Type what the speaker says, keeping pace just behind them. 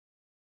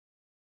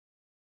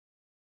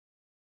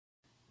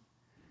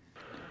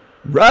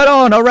Right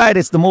on. All right.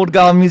 It's the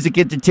MotogawaMusic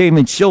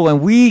Entertainment Show, and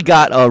we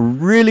got a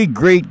really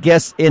great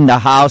guest in the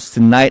house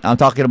tonight. I'm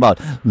talking about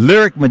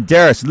LYRIC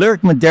Medeiros. LYRIC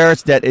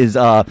Medeiros, that is,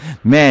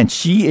 man,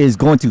 she is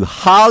going to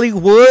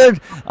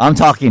Hollywood. I'm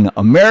talking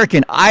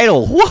American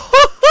Idol.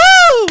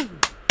 Woo-hoo-hoo!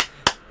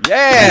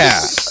 Yeah.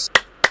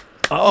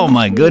 Oh,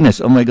 my goodness.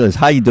 Oh, my goodness.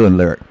 How you doing,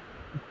 LYRIC?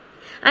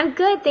 I'm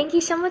good. Thank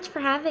you so much for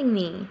having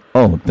me.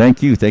 Oh,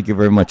 thank you. Thank you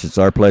very much. It's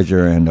our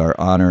pleasure and our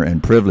honor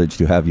and privilege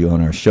to have you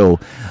on our show.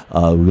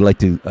 We'd like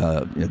to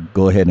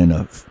go ahead and,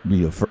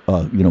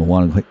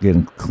 want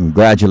to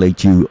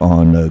congratulate you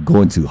on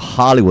going to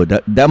Hollywood.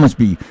 That must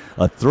be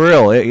a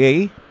thrill,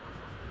 eh?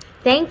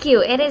 Thank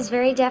you. It is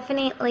very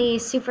definitely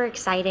super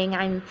exciting.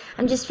 I'm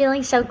just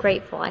feeling so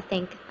grateful, I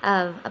think,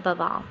 above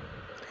all.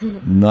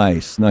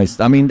 Nice.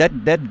 I mean,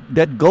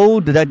 that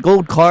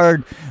gold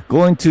card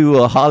going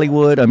to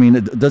Hollywood. I mean,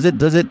 does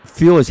it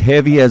feel as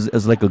heavy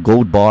as like a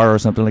gold bar or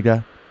something like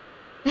that?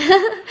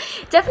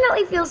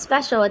 Definitely feels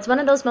special. It's one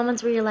of those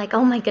moments where you're like,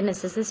 oh my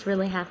goodness, is this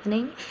really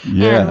happening?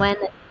 Yeah.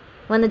 And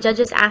when the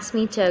judges asked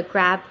me to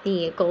grab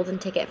the golden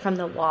ticket from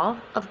the wall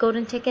of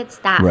golden tickets,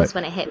 that was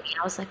when it hit me.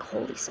 I was like,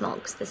 holy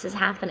smokes, this is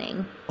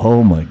happening.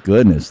 Oh my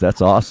goodness,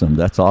 that's awesome.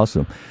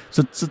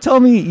 So tell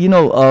me,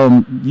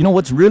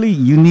 what's really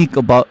unique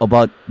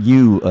about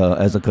you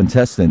as a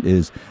contestant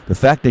is the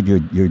fact that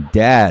your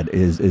dad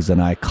is an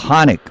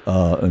iconic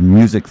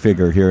music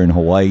figure here in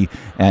Hawaii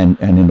and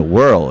in the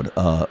world,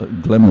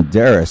 Glenn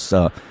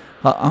Medeiros.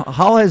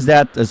 How has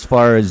that, as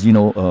far as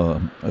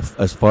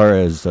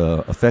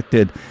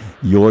affected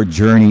your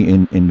journey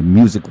in the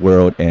music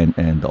world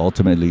and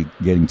ultimately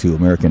getting to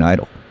American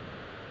Idol?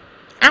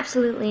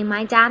 Absolutely.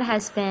 My dad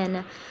has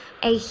been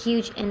a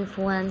huge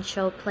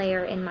influential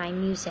player in my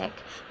music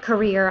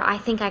career. I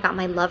think I got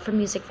my love for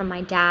music from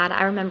my dad.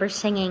 I remember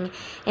singing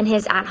in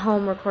his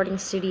at-home recording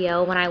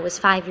studio when I was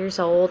 5 years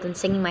old and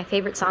singing my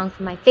favorite song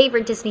from my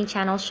favorite Disney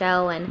Channel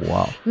show. And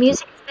wow.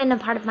 Music has been a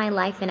part of my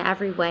life in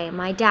every way.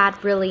 My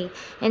dad really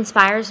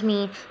inspires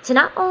me to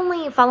not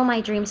only follow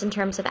my dreams in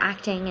terms of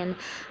acting and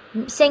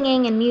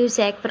singing and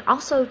music, but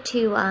also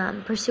to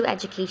pursue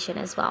education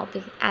as well,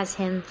 as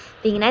him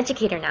being an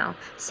educator now.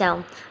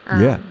 So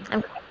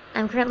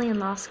I'm currently in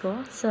law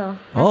school, so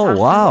that's awesome.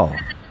 Wow.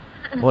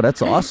 Well,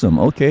 that's awesome.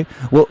 Okay.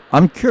 Well,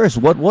 I'm curious,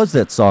 what was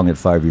that song at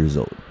 5 years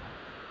old?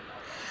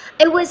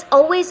 It was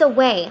Always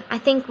Away, I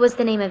think was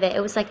the name of it.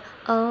 It was like,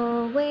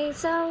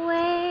 Always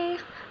Away.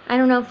 I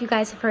don't know if you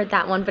guys have heard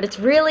that one, but it's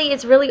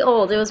really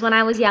old. It was when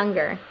I was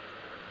younger.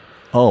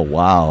 Oh,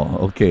 wow.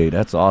 Okay,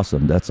 that's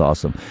awesome.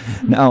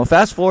 Now,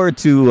 fast forward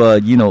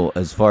to,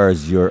 as far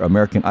as your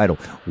American Idol,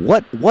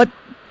 what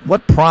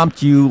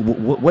prompted you,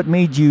 what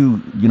made you,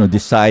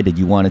 decide that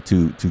you wanted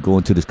to go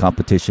into this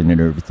competition and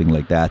everything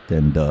like that?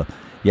 And,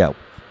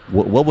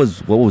 what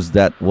was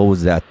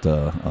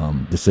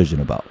that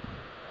decision about?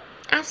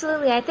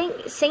 Absolutely. I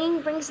think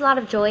singing brings a lot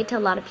of joy to a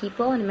lot of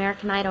people, and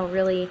American Idol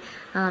really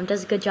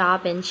does a good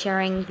job in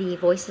sharing the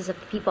voices of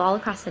the people all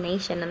across the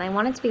nation, and I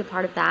wanted to be a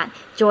part of that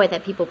joy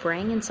that people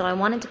bring, and so I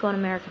wanted to go on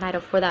American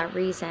Idol for that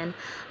reason.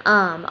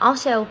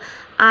 Also,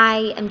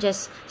 I am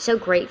just so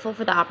grateful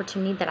for the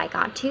opportunity that I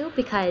got to,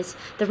 because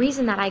the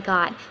reason that I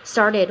got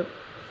started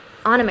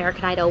on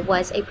American Idol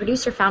was a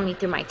producer found me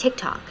through my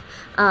TikTok.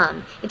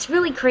 It's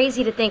really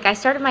crazy to think I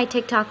started my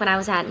TikTok when I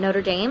was at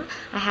Notre Dame.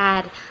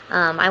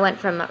 I went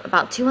from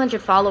about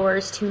 200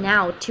 followers to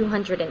now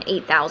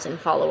 208,000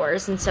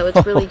 followers, and so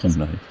it's really just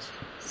nice.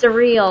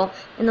 Surreal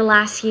in the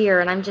last year,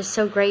 and I'm just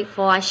so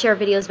grateful. I share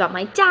videos about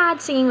my dad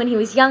singing when he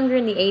was younger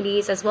in the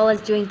 80s, as well as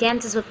doing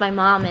dances with my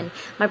mom and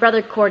my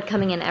brother Chord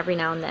coming in every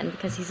now and then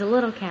because he's a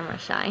little camera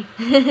shy.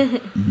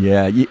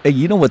 Yeah,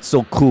 you know what's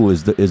so cool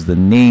is the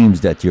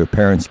names that your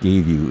parents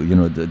gave you,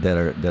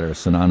 that are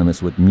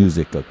synonymous with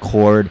music,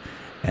 Chord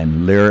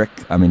and LYRIC.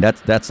 I mean,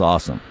 that's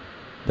awesome.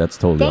 That's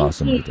totally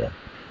awesome right there.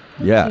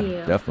 Yeah,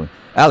 definitely.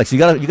 Alex, you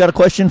got a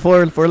question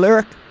for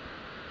LYRIC?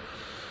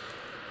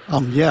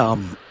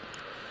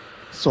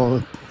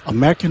 So,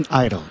 American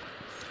Idol,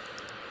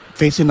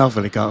 facing off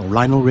like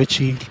Lionel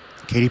Richie,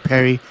 Katy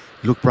Perry,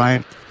 Luke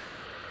Bryan,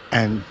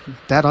 and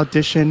that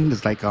audition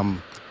is like, oh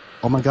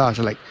my gosh,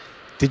 like,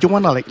 did you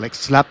want to like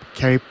slap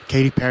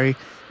Katy Perry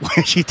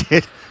when she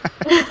did?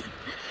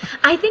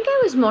 I think I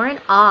was more in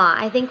awe.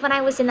 I think when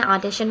I was in the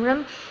audition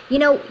room,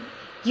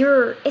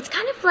 it's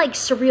kind of like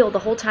surreal the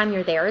whole time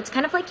you're there. It's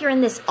kind of like you're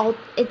in this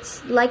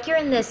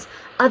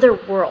other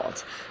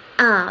world.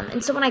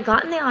 And so when I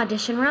got in the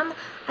audition room,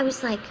 I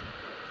was like,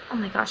 oh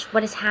my gosh,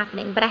 what is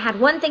happening? But I had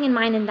one thing in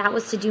mind, and that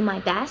was to do my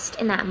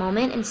best in that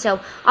moment. And so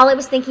all I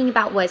was thinking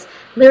about was,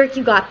 LYRIC,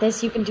 you got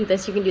this, you can do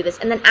this, you can do this.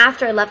 And then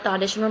after I left the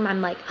audition room,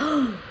 I'm like,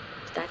 oh,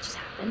 did that just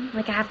happen?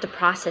 Like, I have to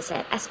process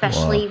it,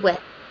 especially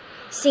with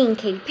seeing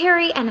Katy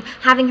Perry and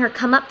having her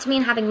come up to me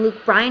and having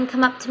Luke Bryan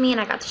come up to me, and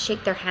I got to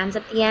shake their hands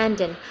at the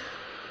end. And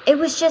it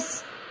was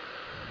just,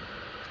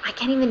 I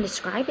can't even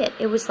describe it.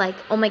 It was like,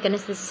 oh my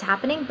goodness, this is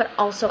happening. But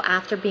also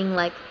after being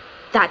like,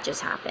 that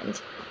just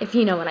happened, if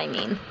you know what I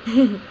mean.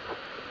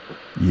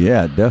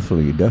 Yeah,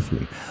 definitely,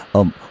 definitely.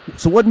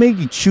 So what made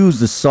you choose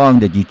the song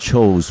that you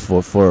chose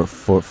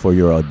for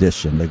your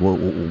audition? Like,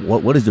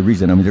 what is the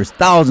reason? I mean, there's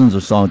thousands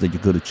of songs that you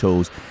could have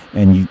chose,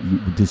 and you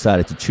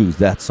decided to choose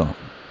that song.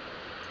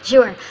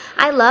 Sure.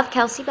 I love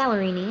Kelsey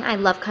Ballerini. I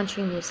love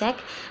country music.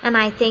 And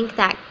I think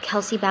that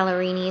Kelsey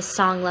Ballerini's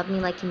song Love Me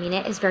Like You Mean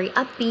It is very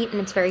upbeat and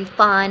it's very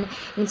fun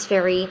and it's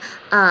very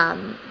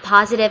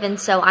positive. And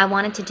so I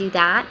wanted to do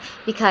that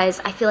because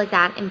I feel like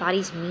that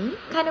embodies me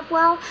kind of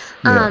well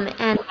and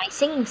my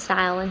singing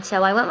style. And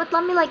so I went with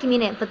Love Me Like You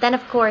Mean It. But then,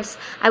 of course,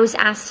 I was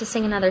asked to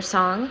sing another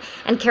song.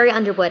 And Carrie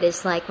Underwood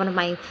is like one of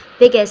my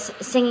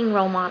biggest singing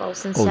role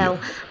models. And so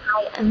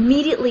I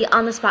immediately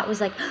on the spot was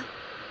like,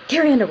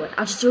 Carrie Underwood.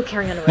 I'll just do a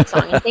Carrie Underwood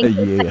song. I think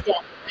Yeah.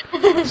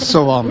 I did.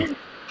 So,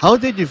 how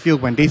did you feel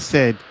when they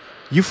said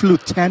you flew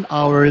 10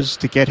 hours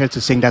to get her to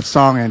sing that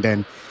song and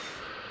then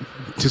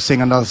to sing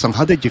another song?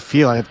 How did you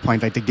feel at that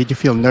point? Like, did you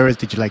feel nervous?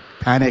 Did you like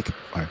panic?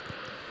 Or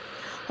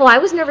Oh, I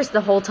was nervous the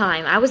whole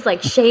time. I was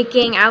like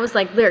shaking. I was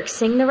like, Lyric,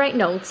 sing the right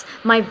notes.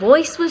 My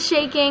voice was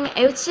shaking.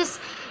 It's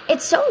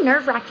so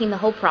nerve-wracking, the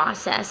whole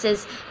process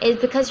is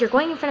because you're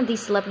going in front of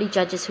these celebrity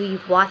judges who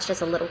you've watched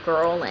as a little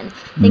girl and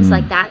things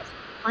like that.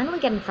 Finally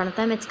get in front of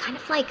them, it's kind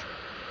of like,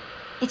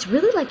 it's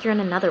really like you're in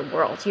another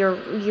world. You're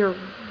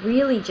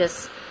really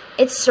just,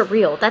 it's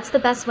surreal. That's the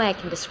best way I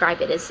can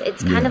describe it.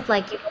 It's kind of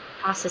like you don't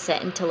process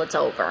it until it's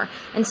over.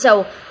 And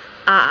so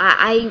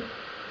I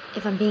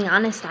if I'm being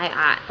honest,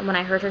 I when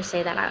I heard her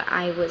say that,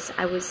 I was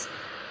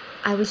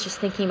just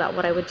thinking about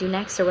what I would do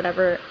next or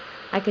whatever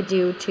I could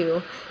do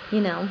to,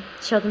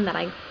 show them that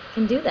I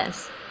can do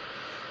this.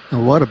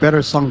 and what a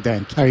better song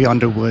than Carrie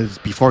Underwood's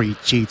Before He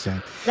Cheats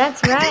and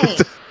That's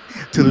right.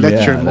 to let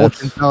Yeah, your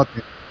emotions out.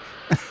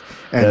 that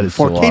And is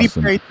for so Katy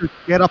awesome. Perry to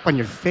get up on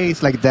your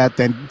face like that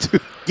and to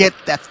get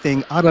that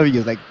thing out of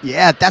you, like,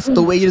 yeah, that's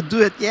the way you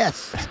do it.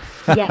 Yes.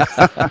 Yes.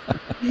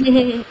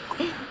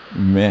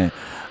 Man,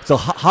 so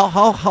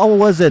how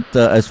was it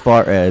as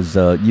far as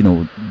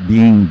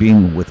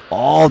being with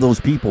all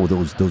those people,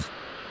 those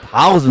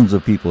thousands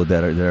of people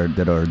that are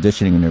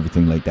auditioning and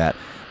everything like that?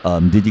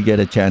 Did you get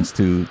a chance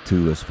to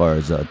as far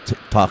as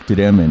talk to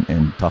them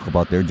and talk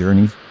about their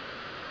journeys?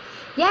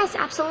 Yes,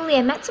 absolutely.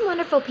 I met some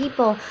wonderful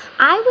people.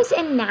 I was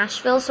in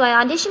Nashville, so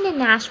I auditioned in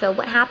Nashville.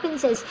 What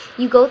happens is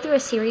you go through a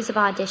series of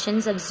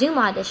auditions, of Zoom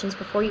auditions,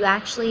 before you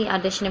actually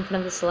audition in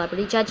front of the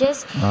celebrity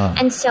judges.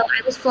 And so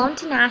I was flown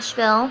to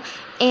Nashville,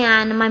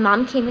 and my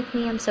mom came with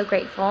me. I'm so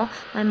grateful.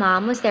 My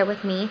mom was there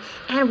with me,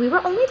 and we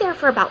were only there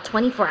for about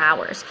 24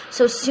 hours.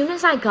 So as soon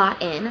as I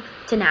got in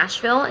to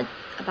Nashville,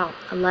 about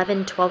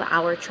 11,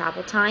 12-hour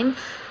travel time,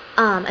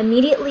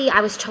 immediately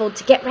I was told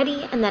to get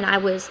ready, and then I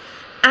was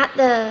at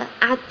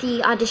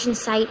the audition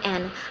site,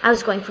 and I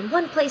was going from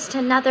one place to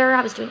another.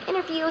 I was doing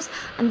interviews,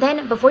 and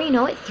then before you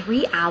know it,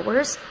 3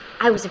 hours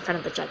I was in front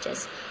of the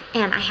judges,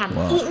 and I hadn't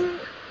eaten.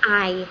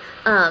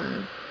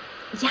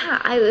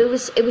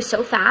 It was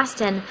so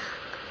fast. And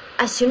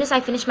as soon as I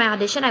finished my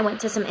audition, I went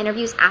to some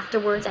interviews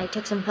afterwards. I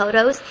took some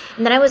photos,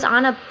 and then I was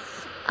on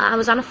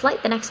a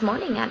flight the next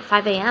morning at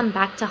 5 a.m.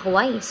 back to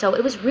Hawaii. So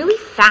it was really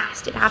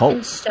fast. It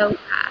happened so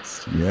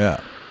fast.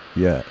 Yeah.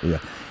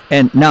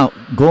 And now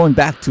going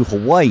back to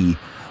Hawaii,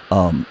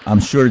 I'm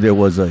sure there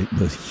was a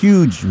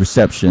huge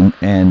reception,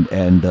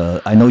 and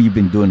I know you've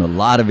been doing a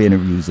lot of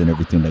interviews and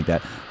everything like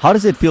that. How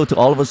does it feel to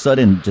all of a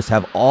sudden just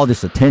have all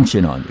this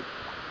attention on you?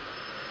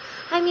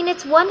 I mean,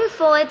 it's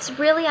wonderful.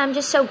 I'm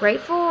just so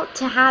grateful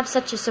to have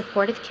such a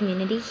supportive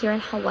community here in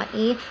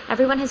Hawaii.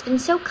 Everyone has been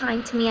so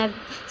kind to me.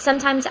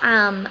 Sometimes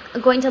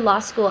going to law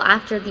school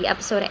after the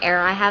episode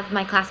air, I have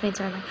my classmates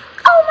who are like,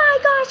 oh my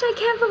gosh, I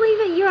can't believe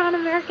it. You're on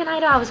American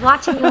Idol. I was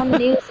watching you on the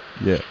news.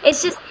 Yeah.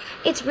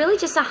 It's really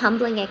just a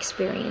humbling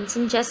experience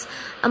and just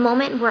a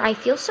moment where I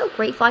feel so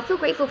grateful. I feel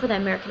grateful for the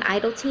American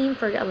Idol team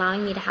for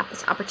allowing me to have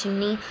this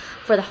opportunity,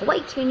 for the Hawaii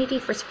community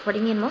for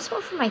supporting me, and most of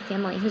all for my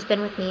family who's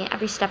been with me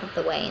every step of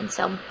the way. And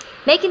so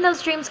making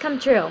those dreams come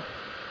true.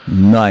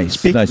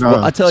 Nice.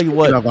 Well, I tell you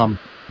what.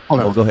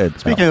 Go ahead.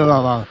 Speaking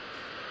of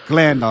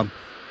Glenn,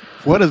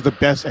 what is the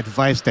best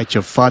advice that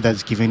your father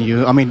has given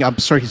you? I mean, I'm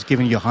sure he's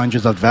given you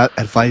hundreds of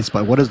advice,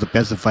 but what is the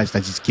best advice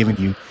that he's given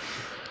you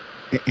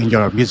in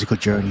your musical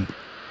journey?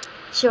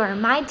 Sure.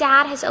 My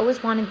dad has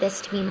always wanted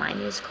this to be my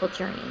musical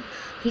journey.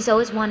 He's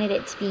always wanted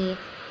it to be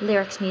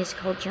Lyric's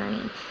musical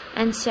journey.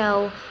 And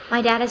so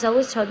my dad has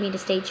always told me to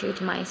stay true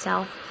to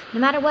myself. No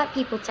matter what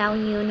people tell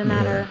you, no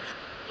matter,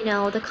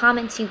 the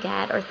comments you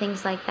get or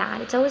things like that.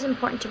 It's always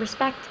important to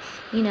respect,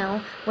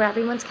 where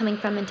everyone's coming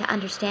from and to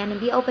understand and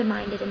be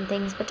open-minded and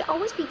things, but to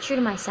always be true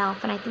to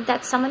myself. And I think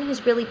that's someone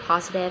who's really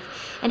positive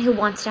and who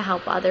wants to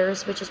help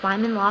others, which is why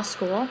I'm in law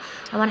school.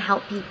 I want to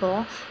help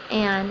people.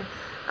 And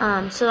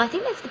so I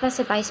think that's the best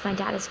advice my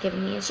dad has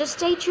given me, is just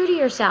stay true to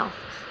yourself.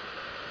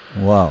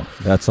 Wow,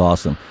 that's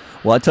awesome.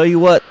 Well, I tell you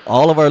what,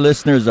 all of our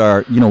listeners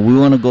are, we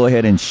want to go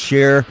ahead and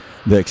share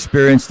the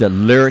experience that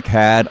Lyric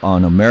had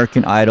on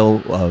American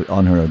Idol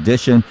on her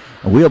audition.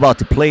 And we're about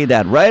to play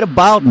that right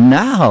about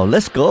now.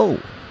 Let's go.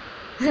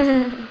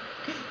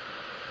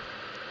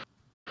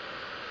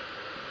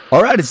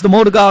 All right, it's the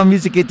Motogawa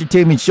Music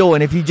Entertainment Show,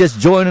 and if you're just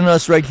joining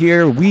us right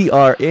here, we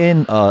are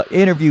in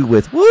interview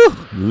with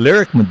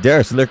LYRIC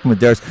Medeiros. LYRIC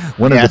Medeiros,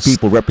 one of the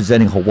people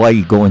representing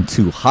Hawaii, going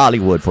to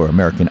Hollywood for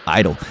American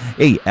Idol.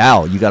 Hey,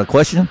 Al, you got a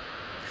question?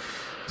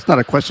 It's not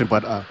a question,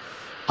 but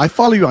I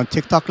follow you on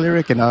TikTok,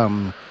 LYRIC, and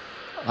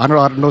I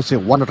don't know if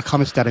it's one of the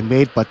comments that I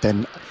made, but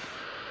then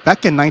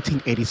back in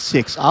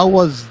 1986, I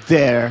was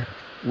there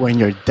when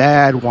your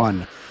dad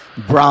won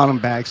Brown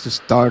Bags to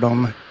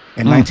Stardom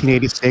in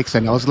 1986,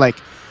 and I was like,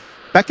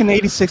 back in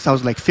 86, I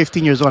was like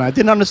 15 years old. I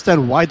didn't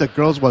understand why the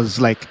girls was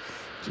like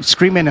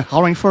screaming and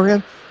hollering for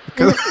him.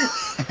 Because,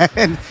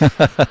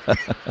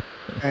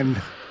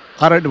 and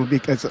I don't know,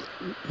 because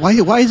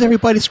why is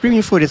everybody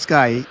screaming for this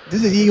guy?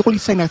 He only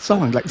sang that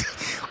song. Like,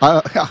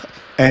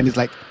 and it's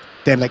like,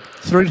 then like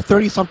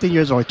 30 something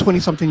years or 20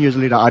 something years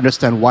later, I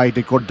understand why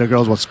the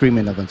girls were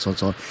screaming of him.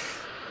 So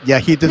yeah,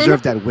 he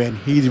deserved that win.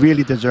 He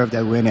really deserved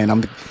that win. And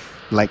I'm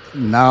like,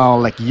 now,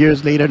 like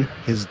years later,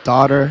 his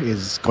daughter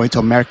is going to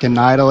American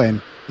Idol,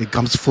 and it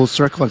comes full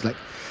circle. It's like,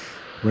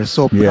 we're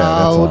so proud. Yeah,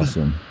 that's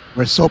awesome.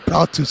 We're so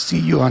proud to see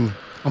you on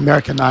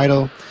American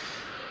Idol.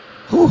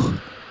 Whew.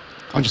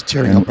 I'm just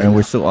tearing up. And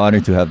we're so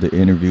honored to have the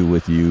interview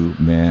with you,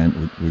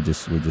 man. We're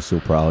just so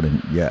proud.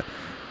 And yeah,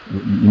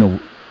 you know,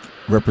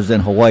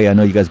 represent Hawaii. I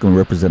know you guys going to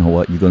represent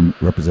Hawaii. You're going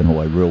to represent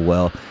Hawaii real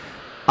well.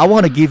 I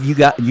want to give you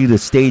the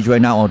stage right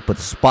now. I want to put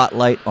the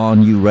spotlight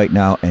on you right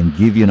now and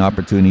give you an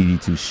opportunity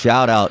to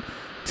shout out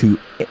to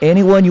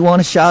anyone you want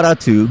to shout out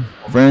to.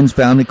 Friends,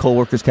 family,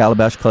 co-workers,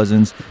 Calabash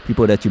cousins,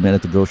 people that you met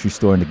at the grocery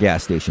store and the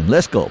gas station.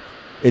 Let's go.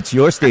 It's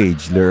your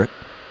stage, LYRIC.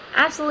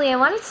 Absolutely. I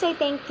wanted to say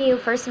thank you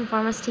first and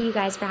foremost to you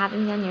guys for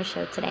having me on your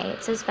show today.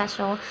 It's so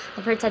special.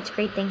 I've heard such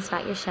great things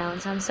about your show, and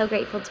so I'm so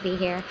grateful to be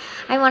here.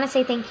 I want to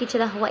say thank you to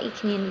the Hawaii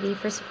community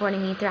for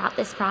supporting me throughout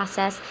this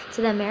process,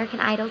 to the American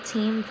Idol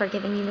team for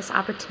giving me this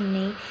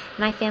opportunity,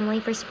 my family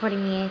for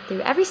supporting me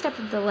through every step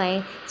of the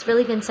way. It's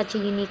really been such a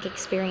unique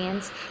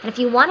experience. And if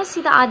you want to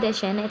see the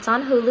audition, it's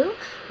on Hulu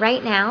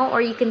right now,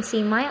 or you can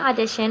see my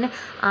audition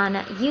on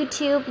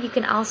YouTube. You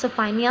can also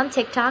find me on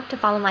TikTok to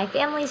follow my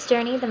family's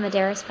journey, the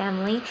Medeiros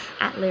family,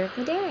 at LYRIC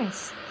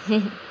Medeiros.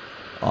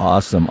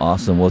 Awesome.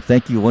 Well,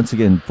 thank you once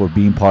again for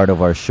being part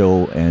of our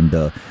show,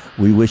 and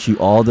we wish you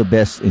all the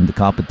best in the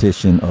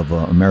competition of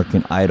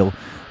American Idol.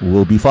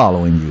 We'll be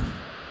following you.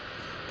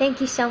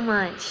 Thank you so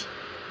much.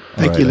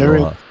 Thank you,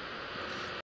 LYRIC.